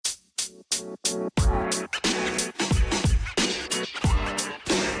Hi,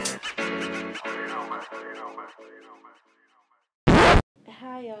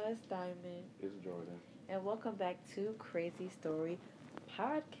 y'all, it's Diamond, It's Jordan. and welcome back to Crazy Story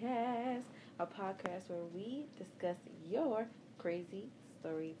Podcast, a podcast where we discuss your crazy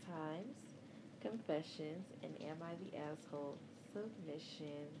story times, confessions, and Am I the Asshole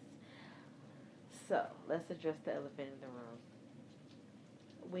submissions. So, let's address the elephant in the room.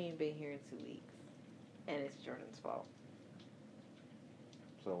 We ain't been here in 2 weeks, and it's Jordan's fault.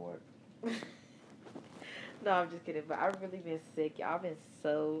 So what? No, I'm just kidding, but I've really been sick. Y'all been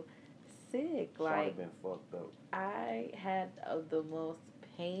so sick. Like, been fucked up. I had the most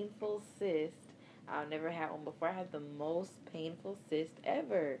painful cyst. I've never had one before. I had the most painful cyst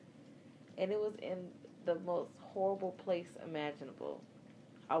ever. And it was in the most horrible place imaginable.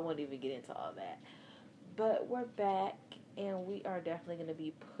 I won't even get into all that. But we're back, and we are definitely going to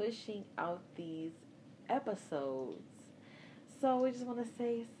be pushing out these episodes. So we just want to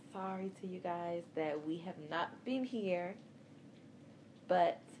say sorry to you guys that we have not been here,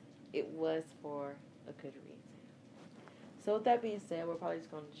 but it was for a good reason. So with that being said, we're probably just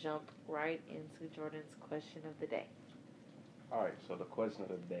going to jump right into Jordan's question of the day. Alright, so the question of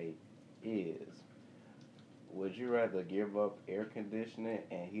the day is, would you rather give up air conditioning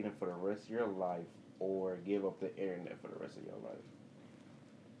and heating for the rest of your life, or give up the internet for the rest of your life?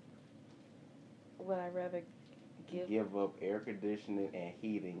 Would I rather give up air conditioning and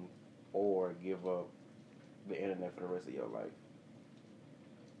heating, or give up the internet for the rest of your life?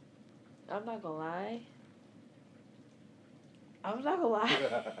 I'm not going to lie. I'm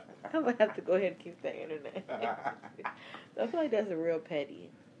going to have to go ahead and keep the internet. I feel like that's a real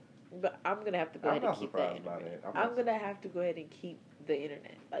petty. But I'm going to have to go ahead and keep the internet. I'm going to have to go ahead and keep the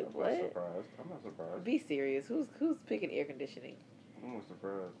internet. Like, I'm what? I'm not surprised. Be serious. Who's picking air conditioning? I'm not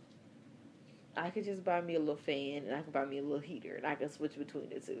surprised. I could just buy me a little fan, and I could buy me a little heater, and I can switch between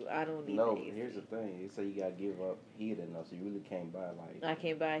the two. I don't need No, the AC. here's the thing. You say you got to give up heating, though, so you really can't buy, like... I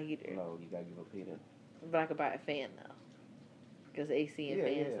can't buy a heater. No, you got to give up heating. But I could buy a fan, though. Because AC and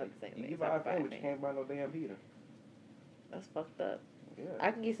fans are the same thing. You can buy a fan, but you can't buy no damn heater. That's fucked up. Yeah.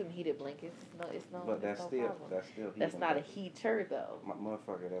 I can get some heated blankets. It's no But that's still problem. heating. That's not a heater, though. My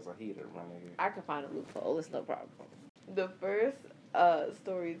motherfucker, that's a heater, my nigga. I can find a loophole. It's no problem. The first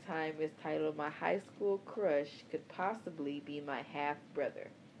story time is titled "My High School Crush Could Possibly Be My Half Brother."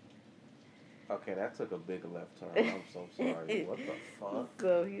 Okay, that took a big left turn. I'm so sorry. What the fuck?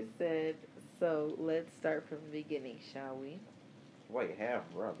 So he said, so let's start from the beginning, shall we? Wait, half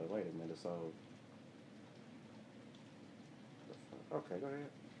brother. Wait a minute. So, okay, go ahead.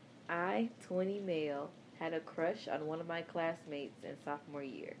 I, 20 male, had a crush on one of my classmates in sophomore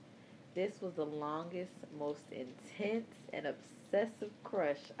year. This was the longest, most intense, and obsessive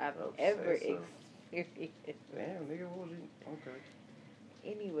crush I've ever experienced. Damn, nigga, what was you? Okay.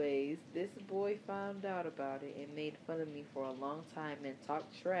 Anyways, this boy found out about it and made fun of me for a long time and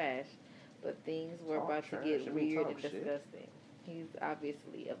talked trash, but things were about to get weird and disgusting. He's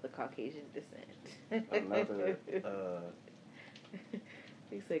obviously of the Caucasian descent. Another,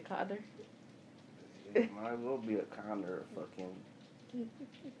 You say Connor? It might as well be a Connor fucking,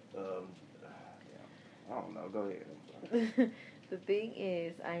 I don't know, go ahead. The thing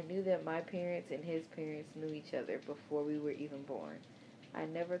is, I knew that my parents and his parents knew each other before we were even born. I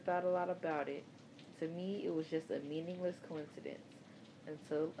never thought a lot about it. To me, it was just a meaningless coincidence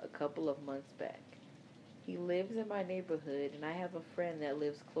until a couple of months back. He lives in my neighborhood, and I have a friend that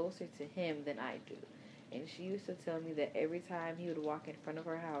lives closer to him than I do. And she used to tell me that every time he would walk in front of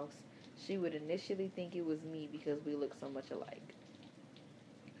her house, she would initially think it was me because we look so much alike.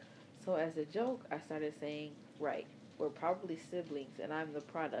 So as a joke, I started saying, right, we're probably siblings, and I'm the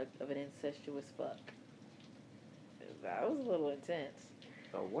product of an incestuous fuck. That was a little intense.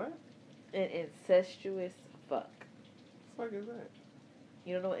 A what? An incestuous fuck. What the fuck is that?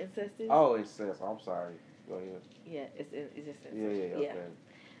 You don't know what incest is? Oh, incest. I'm sorry. Go ahead. Yeah, it's just incest. Yeah, okay.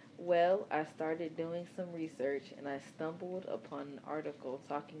 Well, I started doing some research, and I stumbled upon an article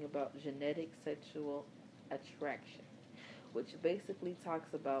talking about genetic sexual attraction, which basically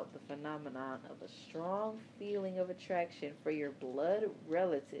talks about the phenomenon of a strong feeling of attraction for your blood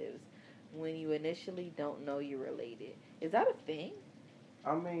relatives when you initially don't know you're related. Is that a thing?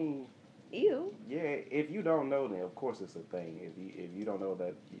 I mean, ew. Yeah, if you don't know, then of course it's a thing. If you don't know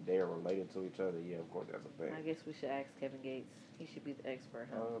that they're related to each other, yeah, of course that's a thing. I guess we should ask Kevin Gates. He should be the expert,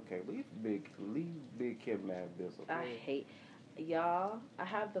 huh? Okay, leave Big Kim have this. Okay? I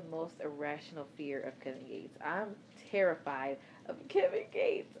have the most irrational fear of Kevin Gates. I'm terrified of Kevin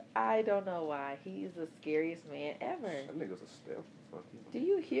Gates. I don't know why. He's the scariest man ever. That nigga's a stiff. fuck you. Do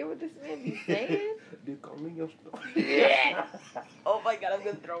you hear what this man be saying? Dick on me, your stuff. Oh my god, I'm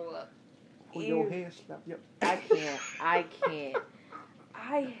gonna throw up. Pull your head, slap your. I can't.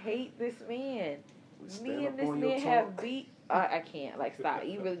 I hate this man. Me and this man have beat. I can't. Like, stop.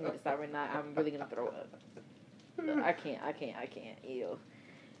 You really need to stop right now. I'm really gonna throw up. I can't. Ew.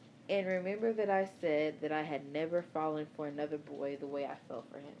 And remember that I said that I had never fallen for another boy the way I fell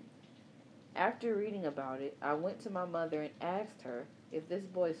for him. After reading about it, I went to my mother and asked her if this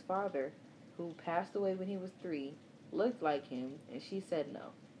boy's father, who passed away when he was 3, looked like him, and she said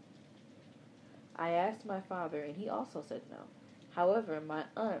no. I asked my father, and he also said no. However, my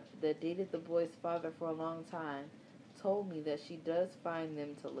aunt, that dated the boy's father for a long time, told me that she does find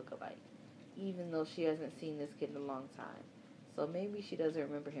them to look alike, even though she hasn't seen this kid in a long time. So maybe she doesn't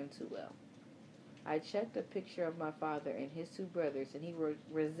remember him too well. I checked a picture of my father and his 2 brothers, and he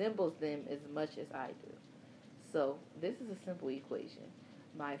resembles them as much as I do. So, this is a simple equation.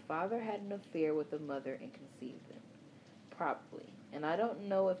 My father had an affair with a mother and conceived them. Probably. And I don't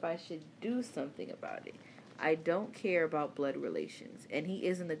know if I should do something about it. I don't care about blood relations, and he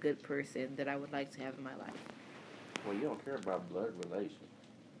isn't a good person that I would like to have in my life. Well, you don't care about blood relations.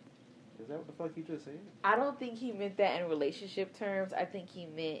 Is that what the fuck you just said? I don't think he meant that in relationship terms. I think he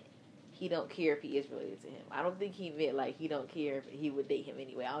meant he don't care if he is related to him. I don't think he meant like he don't care if he would date him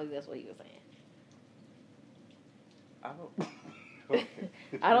anyway. I don't think that's what he was saying.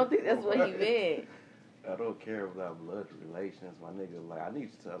 I don't think that's what he meant. I don't care about blood relations, my nigga. Like, I need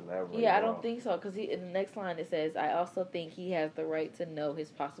you to elaborate. Yeah, I don't think so. Because in the next line it says, I also think he has the right to know his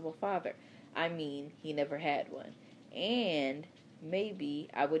possible father. I mean, he never had one. And maybe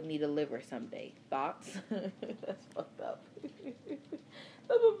I would need a liver someday. Thoughts? That's fucked up.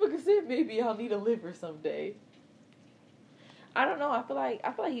 That motherfucker said maybe I'll need a liver someday. I don't know. I feel like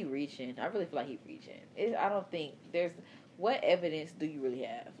he reaching. I really feel like he reaching. I don't think there's. What evidence do you really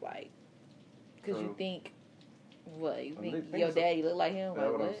have? Like, because you think, what? You think your daddy look like him?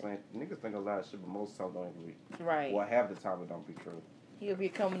 That's like, what I'm saying. Niggas think a lot of shit, but most times don't even be. Right. Well, half the time it don't be true. He'll be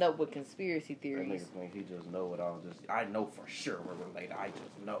coming up with conspiracy theories. Niggas think he just know it all. I know for sure we're related. I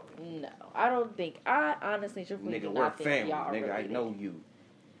just know it. No, I don't think. I honestly, truthfully, Nigga, do we're not think family. y'all are Nigga, related. I know you.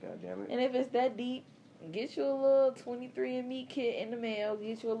 God damn it. And if it's that deep, get you a little 23andMe kit in the mail.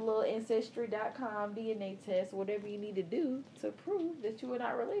 Get you a little Ancestry.com DNA test, whatever you need to do to prove that you are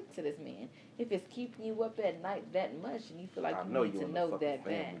not related to this man. If it's keeping you up at night that much and you feel like you need to know that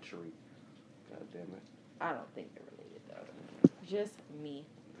bad. Tree. God damn it. I don't think they're related, though. Just me,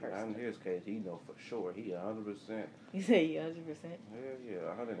 personally. In his case, he know for sure. He 100%. You say you 100%? Hell yeah,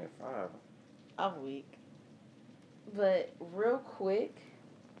 105. I'm weak. But real quick,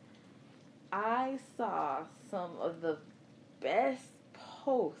 I saw some of the best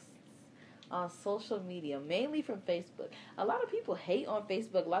posts on social media, mainly from Facebook. A lot of people hate on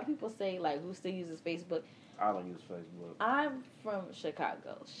Facebook. A lot of people say, like, who still uses Facebook? I don't use Facebook. I'm from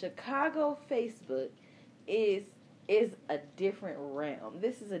Chicago. Chicago Facebook is a different realm.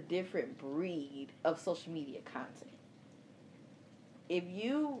 This is a different breed of social media content. If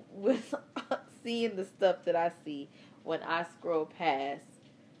you was seeing the stuff that I see when I scroll past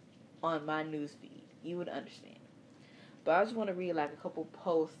on my newsfeed, you would understand. But I just want to read like a couple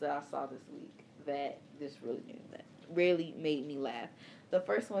posts that I saw this week that just really made me laugh. The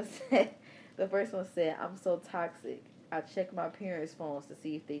first one said, "I'm so toxic. I check my parents' phones to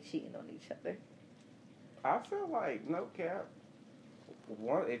see if they cheating on each other." I feel like, no cap,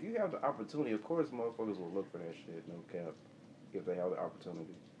 if you have the opportunity, of course motherfuckers will look for that shit, no cap, if they have the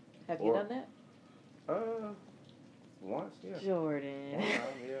opportunity. Have you done that? Once, yeah. Jordan. One time,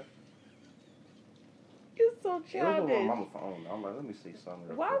 yeah. You're so It was childish. on my mama phone. I'm like, let me see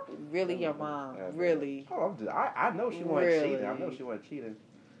something. Why? Really, your mom? Really? Oh, I know she wasn't Really? cheating. I know she wasn't cheating.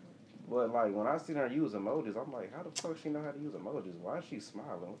 But, like, when I seen her use emojis, I'm like, how the fuck she know how to use emojis? Why is she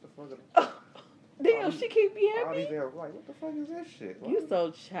smiling? What the fuck? Damn, she can't be All these happy. damn, like, what the fuck is this shit? You so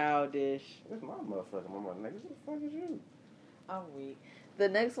childish. It's my motherfucking mama. Nigga, what the fuck is you? I'm weak. The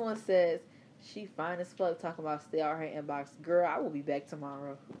next one says, "She fine as fuck talking about stay out her inbox. Girl, I will be back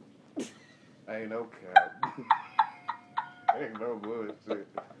tomorrow." Ain't no cap. Ain't no bullshit.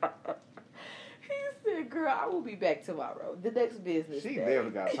 He said, "Girl, I will be back tomorrow. The next business She day." never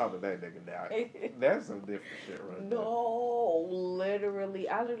got to talk to that nigga now. That's some different shit right there. No, literally.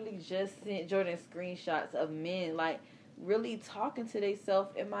 I literally just sent Jordan screenshots of men, like, really talking to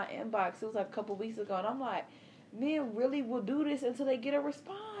themselves in my inbox. It was like a couple weeks ago, and I'm like, men really will do this until they get a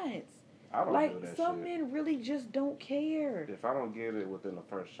response. I don't Like, do that some shit. men really just don't care. If I don't get it within the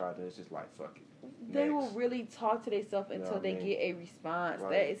first shot, then it's just like, fuck it. They Next. will really talk to themselves until they get a response.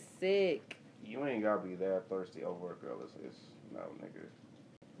 Like, that is sick. You ain't gotta be that thirsty over a girl. It's No, nigga.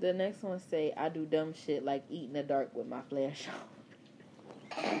 The next one say, I do dumb shit like eat in the dark with my flash on.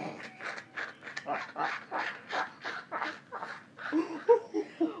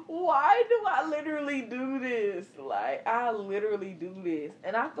 Why do I literally do this? Like, I literally do this.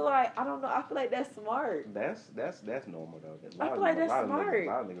 And I feel like, I don't know, I feel like that's smart. That's normal though. I feel like that's a smart.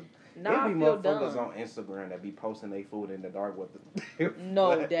 lot of niggas. Now I It be feel motherfuckers dumb. on Instagram that be posting their food in the dark with the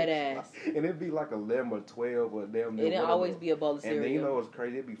No, dead ass. And it be like 11 or 12 or damn near It didn't whatever. always be a bowl of cereal. And then you know what's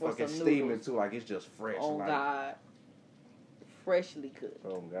crazy? It be Or fucking some steaming noodles. too, like it's just fresh. Oh, like, God. Freshly cooked.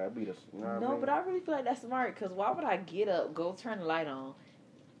 Oh God, it be the. You know what I No, mean? but I really feel like that's smart. Because why would I get up, go turn the light on,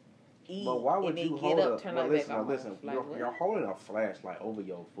 eat, But why would and then you get hold up, up? turn No, the light listen, back on? listen. Like, what? You're holding a flashlight over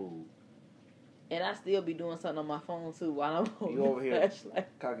your food. And I still be doing something on my phone too while I'm holding You over the here flashlight.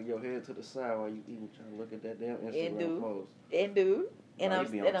 cocking your head to the side while you eating, trying to look at that damn Instagram And do. post. And do. And Nah, I'm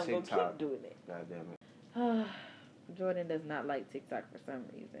you be gonna on keep TikTok. doing it. God damn it. Jordan does not like TikTok for some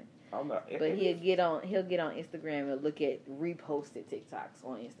reason. I'm not. But he'll get on Instagram and look at reposted TikToks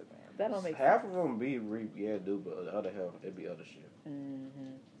on Instagram. That don't make half sense. of them be do, but the other half it be other shit.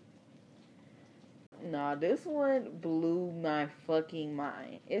 Mm-hmm. Nah, this one blew my fucking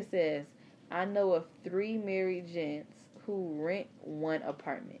mind. It says, I know of 3 married gents who rent one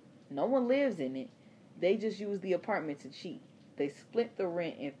apartment. No one lives in it. They just use the apartment to cheat. They split the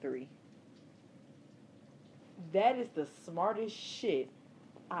rent in 3. That is the smartest shit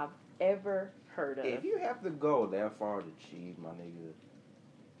I've ever heard of. If you have to go that far to cheat, my nigga,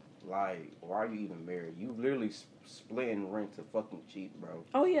 like, why are you even married? You literally splitting rent to fucking cheat, bro.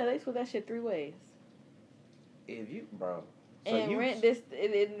 Oh yeah, they split that shit 3 ways. If you, bro, so And rent this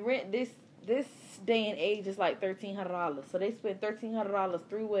day and age is like $1,300. So they spent $1,300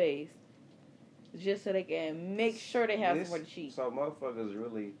 3 ways, just so they can make sure they have somewhere to cheat. So motherfuckers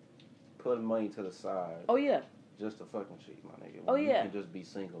really putting money to the side. Oh yeah. Just to fucking cheat, my nigga. Oh, yeah. You can just be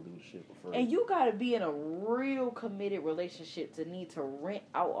single, do the shit for free. And you gotta be in a real committed relationship to need to rent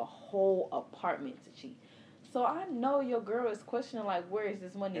out a whole apartment to cheat. So I know your girl is questioning, like, where is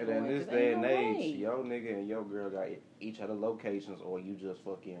this money And going? in this 'Cause day ain't and no age, way. your nigga and your girl got each other locations, or you just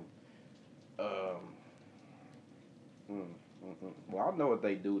fucking, Well, I know what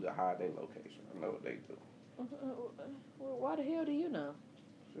they do to hide their location. I know what they do. Well, why the hell do you know?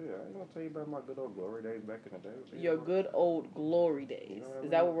 Shit, I ain't gonna tell you about my good old glory days back in the day. Your good old glory days. You know what I Is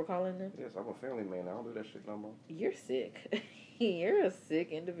mean? that what we're calling them? Yes, I'm a family man. I don't do that shit no more. You're sick. You're a sick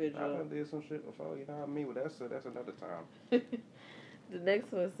I individual. done did some shit before, you know what I mean? But that's another time. The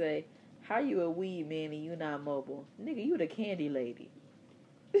next one say, how you a weed man and you not mobile? Nigga, you the candy lady.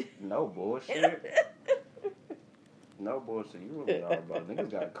 No bullshit. No bullshit. You really are, bro.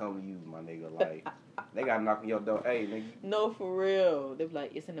 Niggas gotta come to you, my nigga. Like, they gotta knock on your door. Hey, nigga. No, for real. They be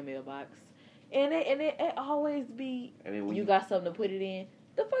like, it's in the mailbox. And it always be, And then when you got something to put it in.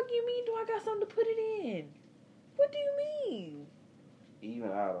 The fuck you mean, do I got something to put it in? What do you mean?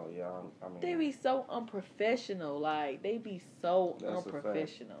 even I don't, yeah. I mean, They be so unprofessional. Like, they be so That's a fact.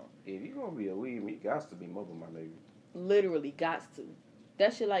 unprofessional. if you gonna be a weed, you got to be mobile, my nigga. Literally, gots to.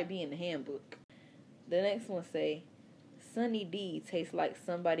 That should like be in the handbook. The next one say, Sunny D tastes like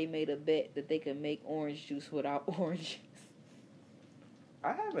somebody made a bet that they could make orange juice without oranges.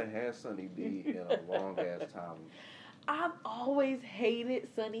 I haven't had Sunny D in a long ass time. I've always hated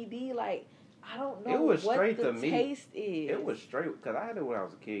Sunny D. Like, I don't know It was what straight the to me. taste is. It was straight because I had it when I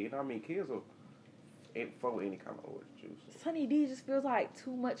was a kid. You know what I mean? Kids will for any kind of orange juice. Sunny D just feels like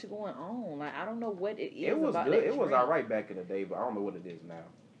too much going on. Like, I don't know what it is. It was about good. that It was drink. alright back in the day, but I don't know what it is now.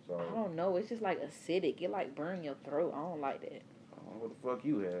 So I don't know. It's just like acidic. It like burn your throat. I don't like that. I don't know what the fuck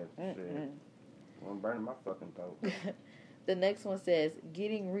you had. Shit. I'm burning my fucking throat. The next one says,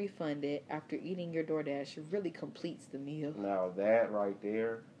 getting refunded after eating your DoorDash really completes the meal. Now that right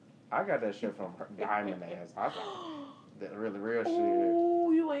there, I got that shit from her Diamond Ass. That really real shit.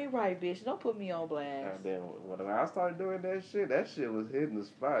 Ooh, you ain't right, bitch. Don't put me on blast. And then when I started doing that shit was hitting the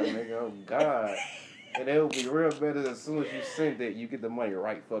spot, nigga. Oh God. And it would be real better as soon as you send it, you get the money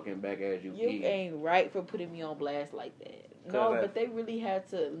right fucking back as you You eat. ain't right for putting me on blast like that. No, but they really had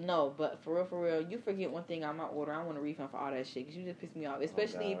to. No, but for real, you forget one thing on my order. I want a refund for all that shit because you just pissed me off.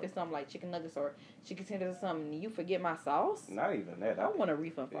 Especially if it's something like chicken nuggets or chicken tenders or something. And you forget my sauce. Not even that. I want a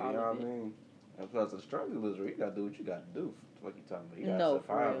refund for all you know of what I it. mean? And plus, the struggle is real. You gotta do what you gotta do. What you talking about? You gotta No, for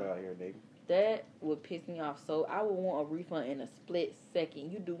survive real. out here, nigga. That would piss me off. So I would want a refund in a split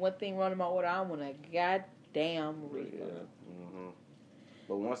second. You do one thing wrong in my order, I want a goddamn refund. Yeah.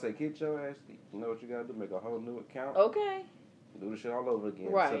 But once they get your ass, you know what you gotta do? Make a whole new account. Okay. Do the shit all over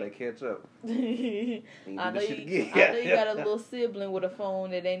again Right. so they catch up. I And know do the shit again. I know you got a little sibling with a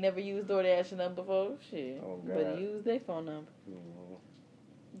phone that ain't never used DoorDash number before. Shit. Oh, But God. use their phone number. Mhm.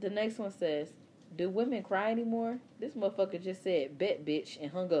 The next one says, do women cry anymore? This motherfucker just said, bet bitch,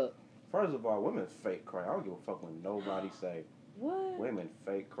 and hung up. First of all, women fake cry. I don't give a fuck when nobody say. What? Women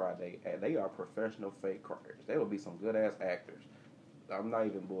fake cry. They are professional fake criers. They will be some good ass actors. I'm not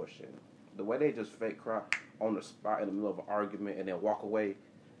even bullshitting. The way they just fake cry on the spot in the middle of an argument and then walk away,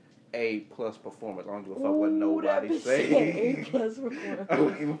 A+ performance. I don't give a fuck what Ooh, nobody that bitch say. said A+ I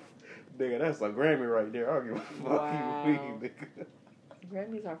don't give a nigga, that's a Grammy right there. I don't give a fuck Wow. you mean, nigga.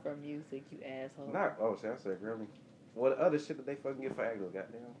 Grammys are for music, you asshole. See, I said Grammy. What other shit that they fucking get for actors,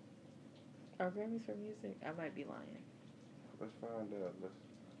 goddamn? Are Grammys for music? I might be lying. Let's find out.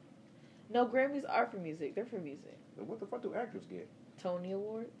 No, Grammys are for music. They're for music. What the fuck do actors get? Tony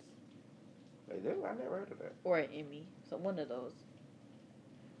Awards I never heard of that. or an Emmy. So one of those.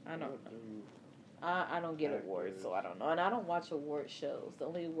 I don't know. I don't get awards, so I don't know. And I don't watch award shows. The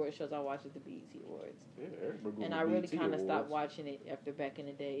only award shows I watch is the BET Awards. Yeah, And I really kind of stopped watching it after back in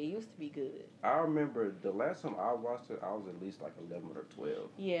the day. It used to be good. I remember the last time I watched it, I was at least like 11 or 12.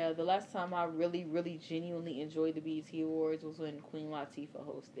 Yeah, the last time I really, really genuinely enjoyed the BET Awards was when Queen Latifah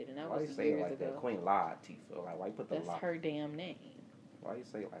hosted, and that Why was you say it years like ago. that? Queen Latifah. Like, why you put the That's la? her damn name. Why you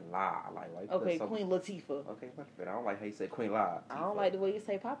say it like la? Like, why you put Okay, something- Queen Latifah. Okay, much better. I don't like how you say Queen Latifah. I don't like the way you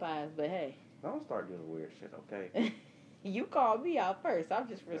say Popeyes, but hey. Don't start doing weird shit, okay? You called me out first. I'm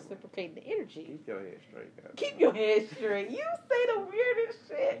just reciprocating the energy. Keep your head straight, guys. Keep your head straight. You say the weirdest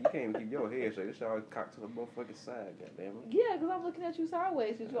shit. You can't even keep your head straight. This shit always cocked to the motherfucking side, goddamn it. Yeah, because I'm looking at you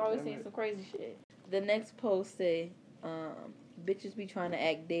sideways because you always Damn saying it. some crazy shit. The next post say, bitches be trying to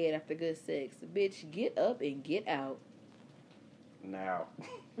act dead after good sex. Bitch, get up and get out. Now.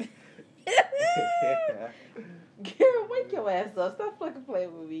 Girl, wake your ass up. Stop fucking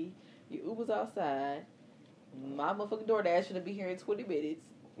playing with me. Your Uber's outside. My motherfucking DoorDash should be here in 20 minutes.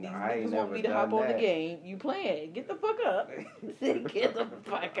 These I ain't niggas want never me to done hop on the that. game. You playing. Get the fuck up. Get the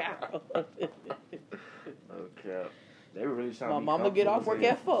fuck out. Okay. They were really trying My to be mama get off comfortable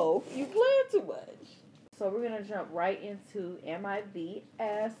work as at 4. You playing too much. So we're going to jump right into Am I the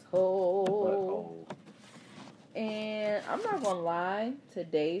Asshole? Butthole. And I'm not going to lie.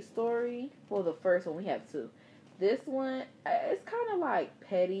 Today's story, well, the first one, we have two. This one, it's kind of like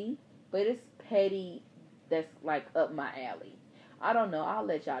petty, but it's petty that's like up my alley. I don't know. I'll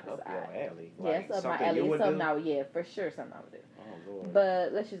let y'all Up decide. your alley. Yeah, it's up my something alley. you It's would something do? I would, yeah, for sure something I would do. Oh, Lord.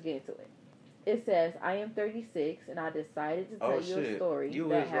 But let's just get into it. It says, I am 36 and I decided to tell you a story You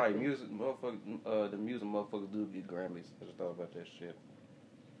that was right. happened. Music, motherfucker, the music motherfuckers do get Grammys. I just thought about that shit.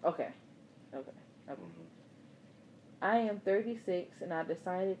 Okay. Mhm. I am 36 and I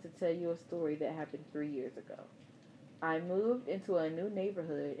decided to tell you a story that happened 3 years ago. I moved into a new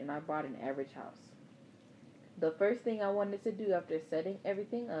neighborhood and I bought an average house. The first thing I wanted to do after setting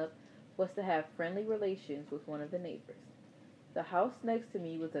everything up was to have friendly relations with one of the neighbors. The house next to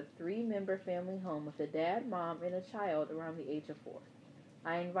me was a 3-member family home with a dad, mom, and a child around the age of 4.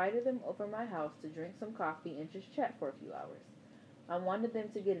 I invited them over my house to drink some coffee and just chat for a few hours. I wanted them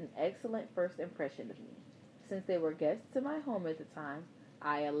to get an excellent first impression of me. Since they were guests in my home at the time,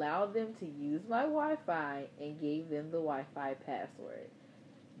 I allowed them to use my Wi-Fi and gave them the Wi-Fi password.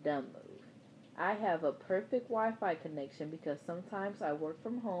 Dumb move. I have a perfect Wi-Fi connection because sometimes I work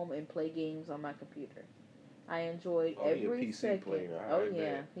from home and play games on my computer. I enjoyed Oh, he a every PC second. player. I Oh heard yeah,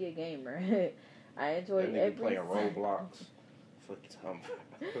 that. he a gamer. I enjoyed That nigga every playing Roblox. Fuck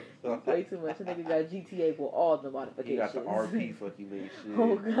You play too much. I think got GTA with all the He modifications. got the RP fucking league shit.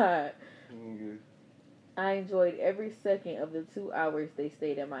 Oh God. Nigga. I enjoyed every second of the 2 hours they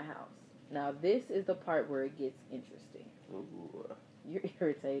stayed at my house. Now this is the part where it gets interesting. Ooh. You're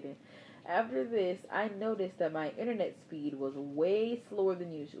irritating. After this, I noticed that my internet speed was way slower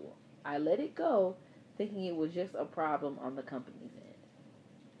than usual. I let it go, thinking it was just a problem on the company's end.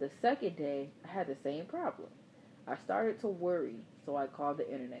 The second day, I had the same problem. I started to worry, so I called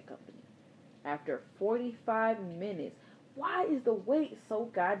the internet company. After 45 minutes, why is the wait so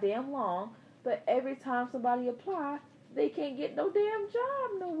goddamn long? But every time somebody apply, they can't get no damn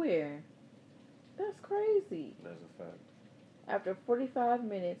job nowhere. That's crazy. That's a fact. After 45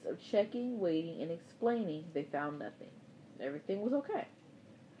 minutes of checking, waiting, and explaining, they found nothing. Everything was okay.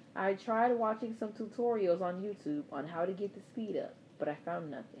 I tried watching some tutorials on YouTube on how to get the speed up, but I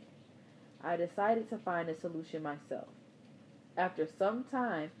found nothing. I decided to find a solution myself. After some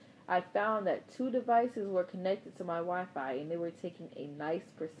time, I found that 2 devices were connected to my Wi-Fi and they were taking a nice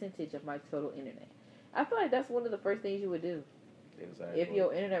percentage of my total internet. I feel like that's one of the first things you would do. Exactly. If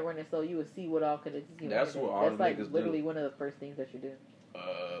your internet running slow, you would see what all connected to your That's internet. what all That's the like niggas literally do. one of the first things that you do.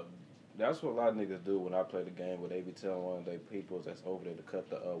 That's what a lot of niggas do when I play the game, where they be telling one of their peoples that's over there to cut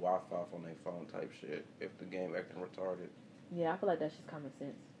the Wi-Fi off on their phone type shit if the game acting retarded. Yeah, I feel like that's just common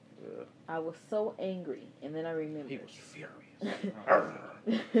sense. Yeah. I was so angry, and then I remembered. He was furious.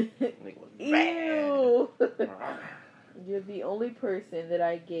 Nigga was Ew! mad. You're the only person that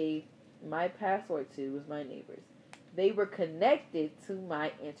I gave my password to was my neighbors. They were connected to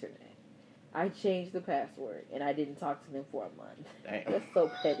my internet. I changed the password, and I didn't talk to them for a month. Damn. That's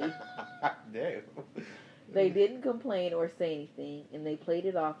so petty. Damn. They didn't complain or say anything, and they played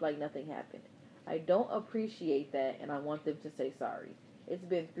it off like nothing happened. I don't appreciate that, and I want them to say sorry. It's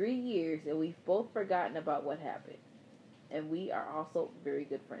been 3 years, and we've both forgotten about what happened. And we are also very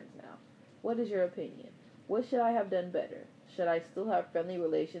good friends now. What is your opinion? What should I have done better? Should I still have friendly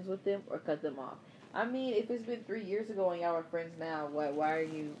relations with them or cut them off? I mean, if it's been 3 years ago and y'all are friends now, why are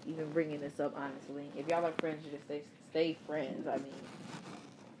you even bringing this up, honestly? If y'all are friends, you just stay friends. I mean,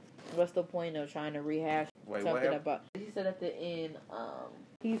 what's the point of trying to rehash something about... He said at the end,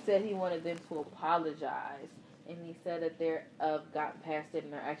 he said he wanted them to apologize. And he said that they're gotten past it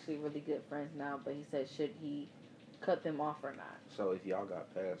and they're actually really good friends now. But he said, should he cut them off or not? So if y'all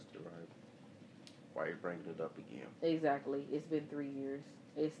got past it, right, why are you bringing it up again? Exactly. It's been 3 years.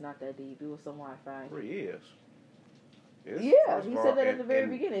 It's not that deep. It was some Wi-Fi. 3 years. Yeah, he said that at the very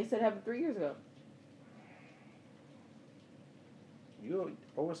beginning. He said it happened 3 years ago. You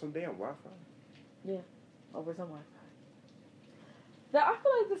over some damn Wi-Fi? Yeah, over some Wi-Fi. I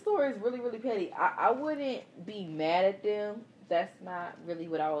feel like the story is really, really petty. I wouldn't be mad at them. That's not really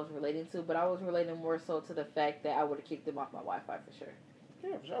what I was relating to, but I was relating more so to the fact that I would have kicked them off my Wi-Fi for sure.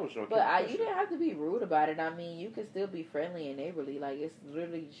 Yeah, for sure. But you didn't have to be rude about it. I mean, you could still be friendly and neighborly. Like, it's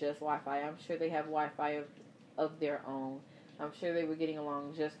literally just Wi-Fi. I'm sure they have Wi-Fi of their own. I'm sure they were getting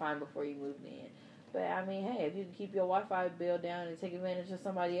along just fine before you moved in. But, I mean, hey, if you can keep your Wi-Fi bill down and take advantage of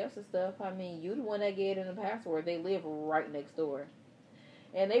somebody else's stuff, I mean, you the one that gave them the password. They live right next door.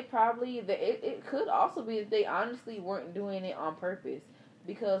 And they probably, it could also be that they honestly weren't doing it on purpose.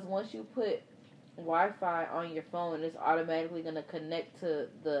 Because once you put Wi-Fi on your phone, it's automatically going to connect to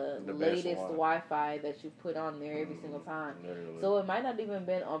the latest Wi-Fi that you put on there every single time. Literally. So it might not even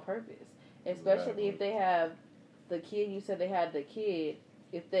been on purpose. Especially if they have the kid, you said they had the kid.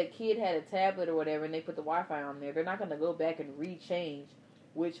 If that kid had a tablet or whatever and they put the Wi-Fi on there, they're not going to go back and rechange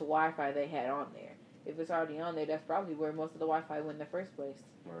which Wi-Fi they had on there. If it's already on there, that's probably where most of the Wi-Fi went in the first place.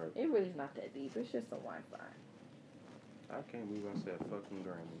 Right. It really's not that deep. It's just some Wi-Fi. I can't believe I said fucking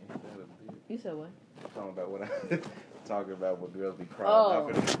Grammy. You said what? I'm talking about what I talking about when girls be crying off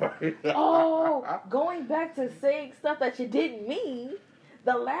in the party. Going back to saying stuff that you didn't mean.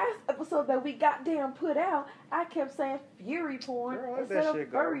 The last episode that we goddamn put out, I kept saying fury porn instead of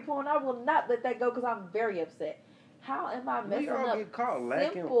furry porn. I will not let that go because I'm very upset. How am I messing up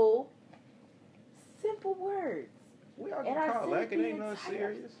simple words? We all get caught lacking. Ain't nothing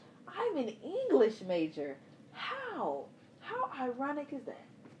serious. I'm an English major. How ironic is that?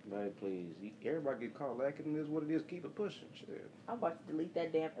 Man, please. Everybody get caught lacking. This is what it is. Keep it pushing. Shit. I'm about to delete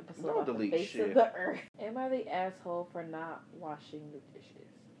that damn episode Don't off the delete face shit. of the earth. Am I the asshole for not washing the dishes?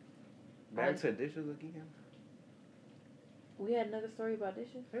 Back to dishes again? We had another story about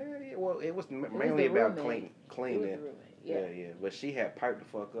dishes? Yeah. Well, it was mainly about cleaning. It was the roommate. Yeah. But she had piped the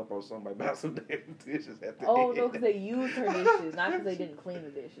fuck up on somebody about some damn dishes at the end. Oh, no, because they used her dishes, not because they didn't clean the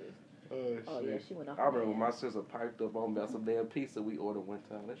dishes. Oh, yeah, she went off. I remember when my sister piped up on about some damn pizza we ordered one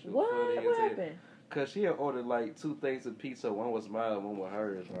time. That shit was What? funny. What happened? Because she had ordered like 2 things of pizza. One was mine, one was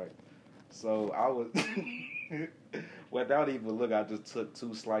hers, right? So I was, without even looking, I just took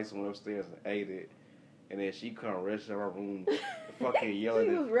 2 slices and went upstairs and ate it. And then she come rush in my room, fucking yelling.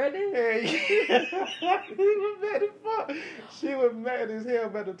 She was ready? Yeah. She was mad as fuck. She was mad as hell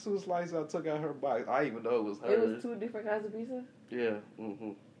about the 2 slices I took out her box. I didn't even know it was hers. It was 2 different kinds of pizza? Yeah.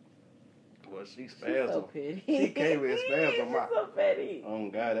 Well, she She's spazzed so them. petty. She came in spazzed them. She's so petty. Oh,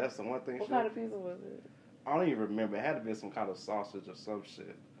 God, that's the one thing What kind of pizza was it? I don't even remember. It had to be some kind of sausage or some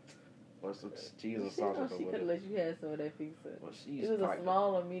shit. Or some cheese and sausage. She could have let you have some of that pizza. Well, it was a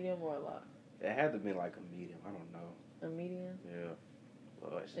small, a medium, or a large? It had to be like a medium. I don't know. A medium? Yeah.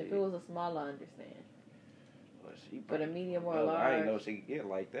 Well, if it was a small, I understand. Well, but a medium or a large? I didn't know she could get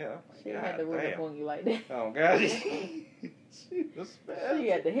like that. She had to run up on you like that. Oh, God. She was bad. She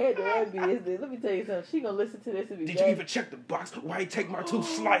had to head to that business. Let me tell you something. She gonna listen to this and be Did you even check the box? Why you take my 2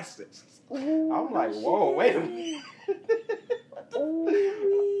 slices? Ooh, I'm like, whoa, wait a minute.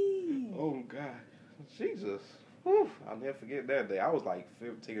 Oh, God. Jesus. Whew, I'll never forget that day. I was like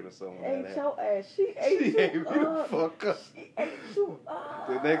 15 or something. Ate Like your ass. She ate she ate you me the up. fuck up. She ate you up.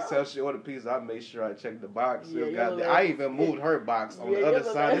 The next time she ordered pizza, I made sure I checked the box. Yeah, I even moved her box on the other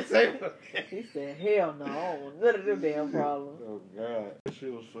side of the table. He said, hell no, I don't want none of them damn problems. Oh, God. That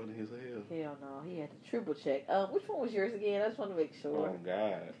shit was funny as hell. Hell no, he had to triple check. Which one was yours again? I just want to make sure. Oh,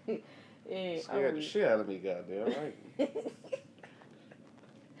 God. Yeah, Scared the shit out of me, goddamn right.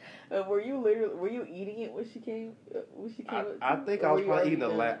 Were you eating it when she came? I think I was probably eating the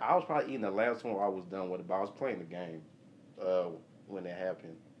last. I was probably eating the last one. I was done with it, but I was playing the game when it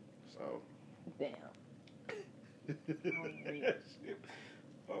happened. So. Damn.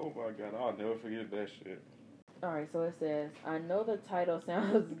 Oh my God! I'll never forget that shit. All right, so it says, I know the title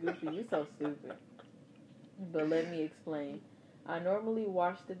sounds goofy. You so stupid. But let me explain. I normally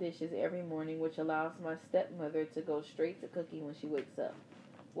wash the dishes every morning, which allows my stepmother to go straight to cooking when she wakes up.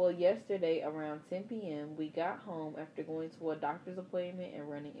 Well, yesterday around 10 p.m., we got home after going to a doctor's appointment and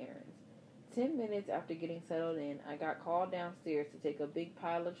running errands. 10 minutes after getting settled in, I got called downstairs to take a big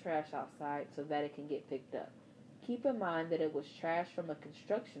pile of trash outside so that it can get picked up. Keep in mind that it was trash from a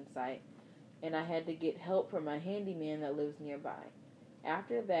construction site, and I had to get help from a handyman that lives nearby.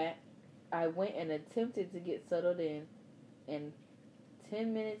 After that, I went and attempted to get settled in, and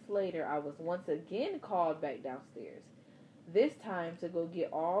 10 minutes later, I was once again called back downstairs. This time to go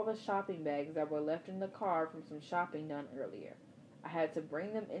get all the shopping bags that were left in the car from some shopping done earlier. I had to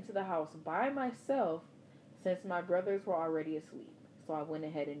bring them into the house by myself since my brothers were already asleep, so I went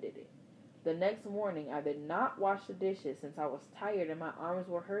ahead and did it. The next morning, I did not wash the dishes since I was tired and my arms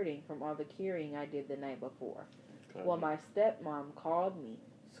were hurting from all the carrying I did the night before. Okay. Well, my stepmom called me,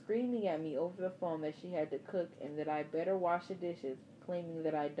 screaming at me over the phone that she had to cook and that I better wash the dishes, claiming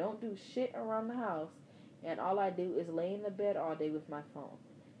that I don't do shit around the house and all I do is lay in the bed all day with my phone.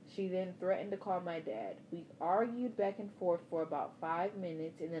 She then threatened to call my dad. We argued back and forth for about 5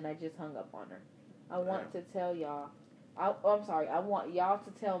 minutes, and then I just hung up on her. I want to tell y'all, I want y'all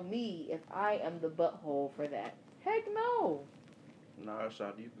to tell me if I am the butthole for that. Heck no. Nah,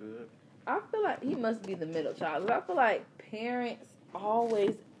 shot, you good. I feel like he must be the middle child. I feel like parents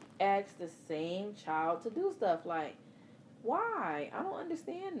always ask the same child to do stuff. Like, why? I don't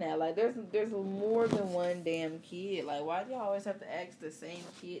understand that. Like, there's more than one damn kid. Like, why do you always have to ask the same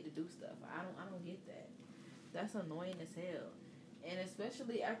kid to do stuff? I don't get that. That's annoying as hell. And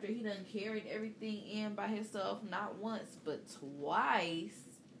especially after he done carried everything in by himself, not once, but twice.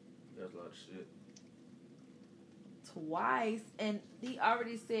 That's a lot of shit. Twice. And he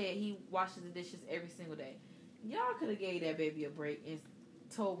already said he washes the dishes every single day. Y'all could have gave that baby a break and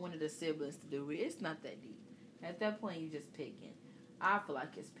told one of the siblings to do it. It's not that deep. At that point, you just picking. I feel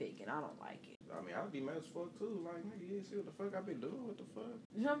like it's picking. I don't like it. I mean, I'd be mad as fuck, too. Like, nigga, you see what the fuck I been doing? What the fuck?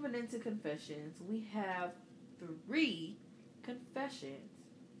 Jumping into confessions, we have 3 confessions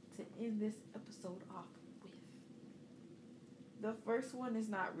to end this episode off with. The first one is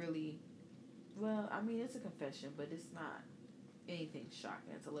not really, well, I mean, it's a confession, but it's not anything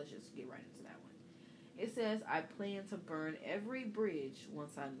shocking, so let's just get right into that one. It says, I plan to burn every bridge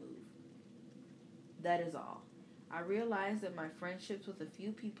once I move. That is all. I realize that my friendships with a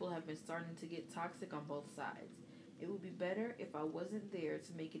few people have been starting to get toxic on both sides. It would be better if I wasn't there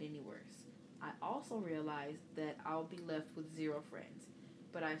to make it any worse. I also realize that I'll be left with 0 friends.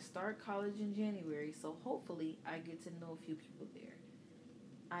 But I start college in January, so hopefully I get to know a few people there.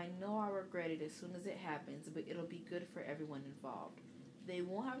 I know I'll regret it as soon as it happens, but it'll be good for everyone involved. They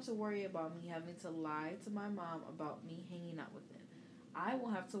won't have to worry about me having to lie to my mom about me hanging out with them. I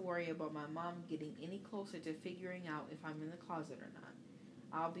won't have to worry about my mom getting any closer to figuring out if I'm in the closet or not.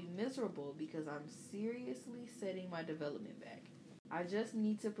 I'll be miserable because I'm seriously setting my development back. I just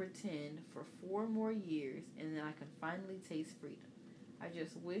need to pretend for 4 more years and then I can finally taste freedom. I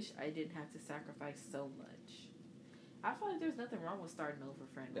just wish I didn't have to sacrifice so much. I feel like there's nothing wrong with starting over,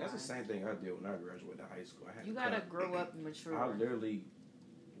 friend. That's the same thing I did when I graduated high school. You gotta grow up and mature. I literally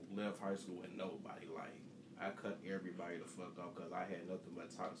left high school with nobody. Like, I cut everybody the fuck off because I had nothing but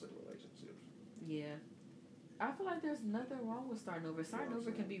toxic relationships. Yeah. I feel like there's nothing wrong with starting over. Starting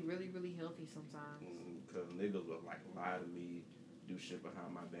over can be really, really healthy sometimes. Because niggas will, like, lie to me, do shit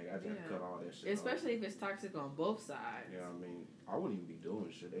behind my back. I just cut all that shit Especially off. If it's toxic on both sides. Yeah, I mean, I wouldn't even be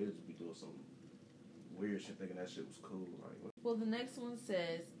doing shit. They just be doing some weird shit thinking that shit was cool. Like, what? Well, the next one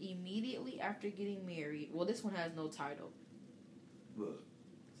says, immediately after getting married. Well, this one has no title. Look.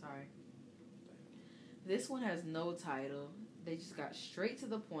 Sorry. This one has no title. They just got straight to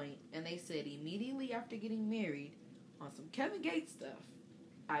the point, and they said immediately after getting married, on some Kevin Gates stuff,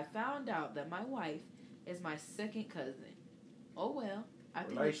 I found out that my wife is my second cousin. Oh well, I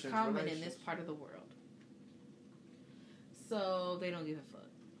think it's common in this part of the world. So they don't give a fuck.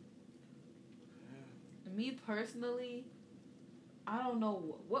 Me personally, I don't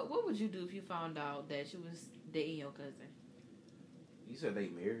know what would you do if you found out that she was dating your cousin? You said they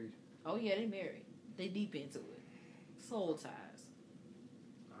married? Oh yeah, they married. They deep into it. Soul ties.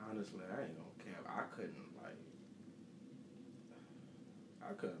 Honestly, I ain't gonna care. I couldn't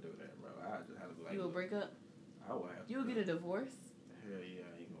do that, bro. I just had to be like, You would break up? I would have to. You would get a divorce? Hell yeah,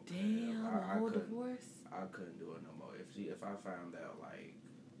 I ain't gonna Damn, care. a whole divorce? I couldn't do it no more. If I found out, like,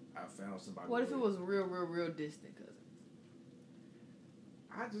 I found somebody. What if it was real distant cousins?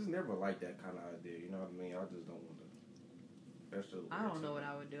 I just never liked that kind of idea. You know what I mean? I just don't want to. That's just. I don't know what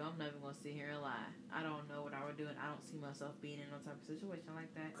I would do. I'm not even gonna sit here and lie. I don't know what I would do, and I don't see myself being in no type of situation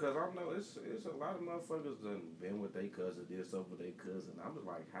like that. Cause I know it's a lot of motherfuckers done been with their cousin, did stuff with their cousin. I'm just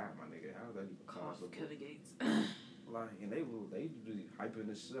like, how, my nigga? How is that even possible? Kevin Gates. Like, and they be hyping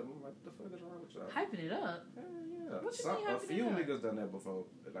this shit. I'm like, what the fuck is wrong with y'all? Hyping it up? Hell yeah. What you mean hyping it up? A few niggas done that before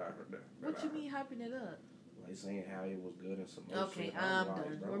that I heard that. What you mean hyping it up? Like saying how it was good and some Okay, shit. I'm like,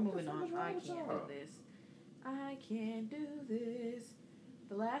 done. bro, We're moving on. I with can't do y'all? this. I can't do this.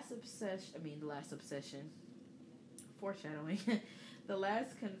 The last obsession. Foreshadowing. The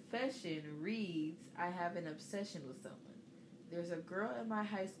last confession reads, I have an obsession with someone. There's a girl in my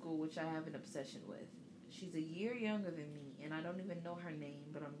high school which I have an obsession with. She's a year younger than me, and I don't even know her name,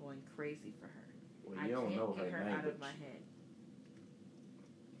 but I'm going crazy for her. Well, I you don't can't know get her name, out of but my head.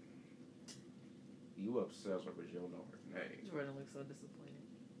 You obsessed with her, but you don't know her name. Jordan looks so disappointed.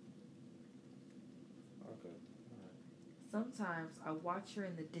 Okay. Sometimes I watch her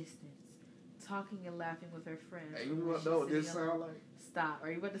in the distance, talking and laughing with her friends. Hey, you when want she's to know what this sitting sound alone. like? Stop.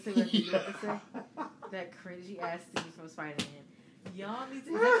 Are you about to say what you about to say? That cringy ass scene from Spider-Man. Y'all need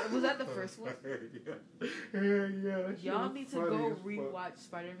to. Was that the first one? Yeah. Y'all need to go rewatch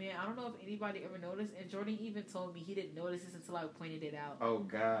Spider-Man. I don't know if anybody ever noticed, and Jordan even told me he didn't notice this until I pointed it out. Oh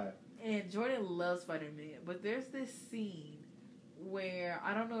God. And Jordan loves Spider-Man, but there's this scene where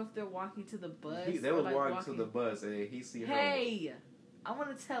I don't know if they're walking to the bus. They was walking to the bus, and he see her. Hey, I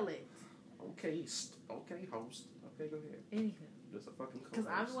want to tell it. Okay, host. Okay, go ahead. Anything. Just a fucking. Because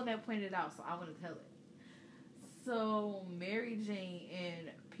I'm the one that pointed it out, so I want to tell it. So Mary Jane and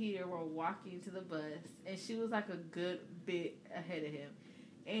Peter were walking to the bus, and she was like a good bit ahead of him,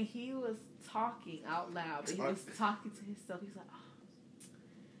 and he was talking out loud, but he was talking to himself. He's like, "Oh,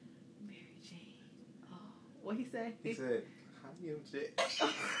 Mary Jane, oh, what he say?" He said, "Hi, MJ."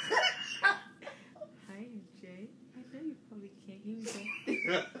 Hi, MJ. I know you probably can't hear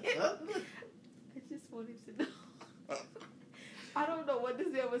me. I just want him to know. I don't know what this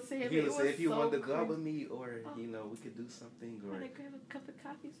man was saying. He would say if you so wanted to go cringe. with me, or we could do something, or. Wanna grab a cup of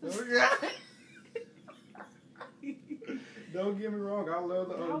coffee? Don't get me wrong, I love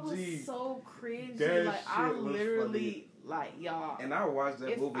the That OG. was so cringy. That Like I shit was literally, like y'all. And I watched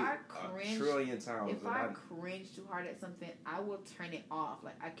that If movie I a cringe- trillion times. If I cringe too hard at something, I will turn it off.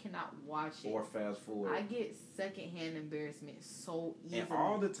 Like I cannot watch it. or fast forward. I get secondhand embarrassment so easily. And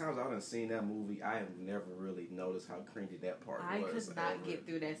all the times I done seen that movie, I have never really noticed how cringy that part I was. could not ever. get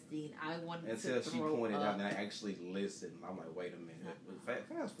through that scene. I wanted Until to she throw pointed up. out and I actually listened. I'm like, wait a minute.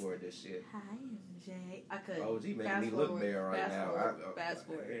 Fast forward this shit. Hi, MJ. I could. OG making Fast me look forward, bad right fast now. Forward, I fast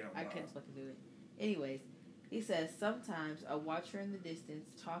forward. hell I no. couldn't fucking do it. Anyways, he says sometimes I watch her in the distance,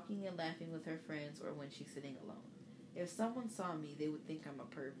 talking and laughing with her friends, or when she's sitting alone. If someone saw me, they would think I'm a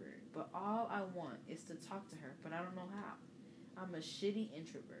pervert. But all I want is to talk to her, but I don't know how. I'm a shitty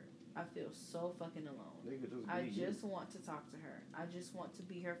introvert. I feel so fucking alone. Nigga, I just want to talk to her. I just want to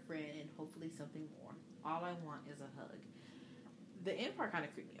be her friend and hopefully something more. All I want is a hug. The end part kind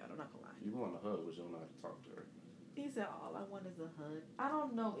of creeped me out, I'm not gonna lie. You want a hug, but you don't know how to talk to her. He said, all I want is a hug. I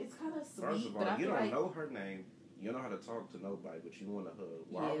don't know. It's kind of sweet, First of but all, I you feel don't like... know her name. You don't know how to talk to nobody, but you want a hug.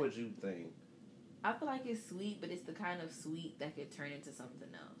 Why Yeah. would you think? I feel like it's sweet, but it's the kind of sweet that could turn into something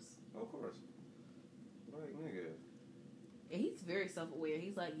else. Of course. Like, nigga. And he's very self-aware.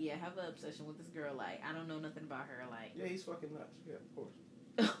 He's like, yeah, I have an obsession with this girl. Like, I don't know nothing about her. Like, Yeah, he's fucking nuts. Yeah, of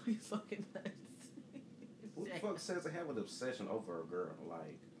course. he's fucking nuts. Who the fuck says to have an obsession over a girl?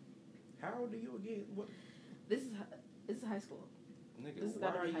 Like, how old are you again? What? This is high school. Nigga, This has why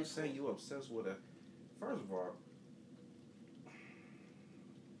gotta are be you high saying school. you obsessed with a... First of all,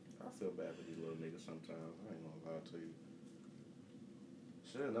 I feel bad for these little niggas sometimes. I ain't gonna lie to you.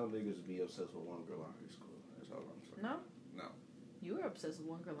 Shouldn't no niggas be obsessed with one girl in high school? That's all I'm saying. No? No. You were obsessed with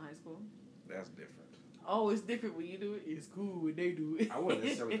one girl in high school. That's different. Oh, it's different when you do it. It's cool when they do it. I wasn't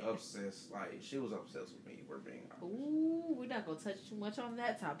necessarily obsessed. Like, she was obsessed with me, we're being honest. Ooh, we're not going to touch too much on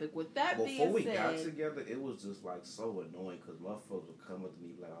that topic. With that being Before we said... got together, it was just, like, so annoying because motherfuckers would come up to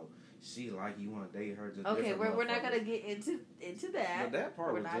me like, oh, she like you want to date her. Just okay, we're not going to get into that. But that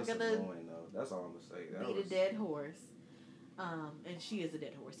part we're was not just gonna annoying, though. That's all I'm going to say. That beat was... a dead horse. And she is a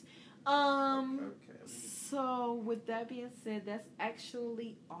dead horse. Okay. So, with that being said, that's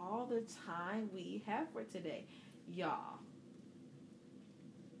actually all the time we have for today. Y'all,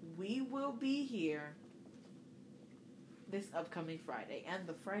 we will be here this upcoming Friday, and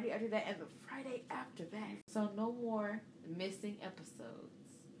the Friday after that, and the Friday after that. So, no more missing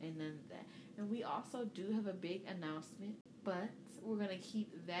episodes, and none of that. And we also do have a big announcement, but we're going to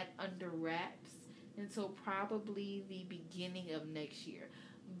keep that under wraps until probably the beginning of next year.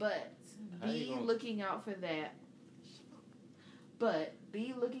 But be looking out for that. But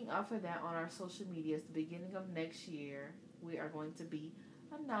be looking out for that on our social medias. The beginning of next year, we are going to be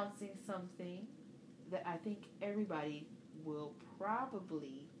announcing something that I think everybody will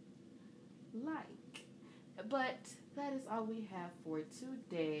probably like. But that is all we have for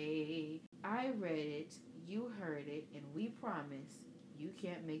today. I read it, you heard it, and we promise you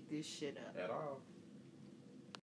can't make this shit up. At all.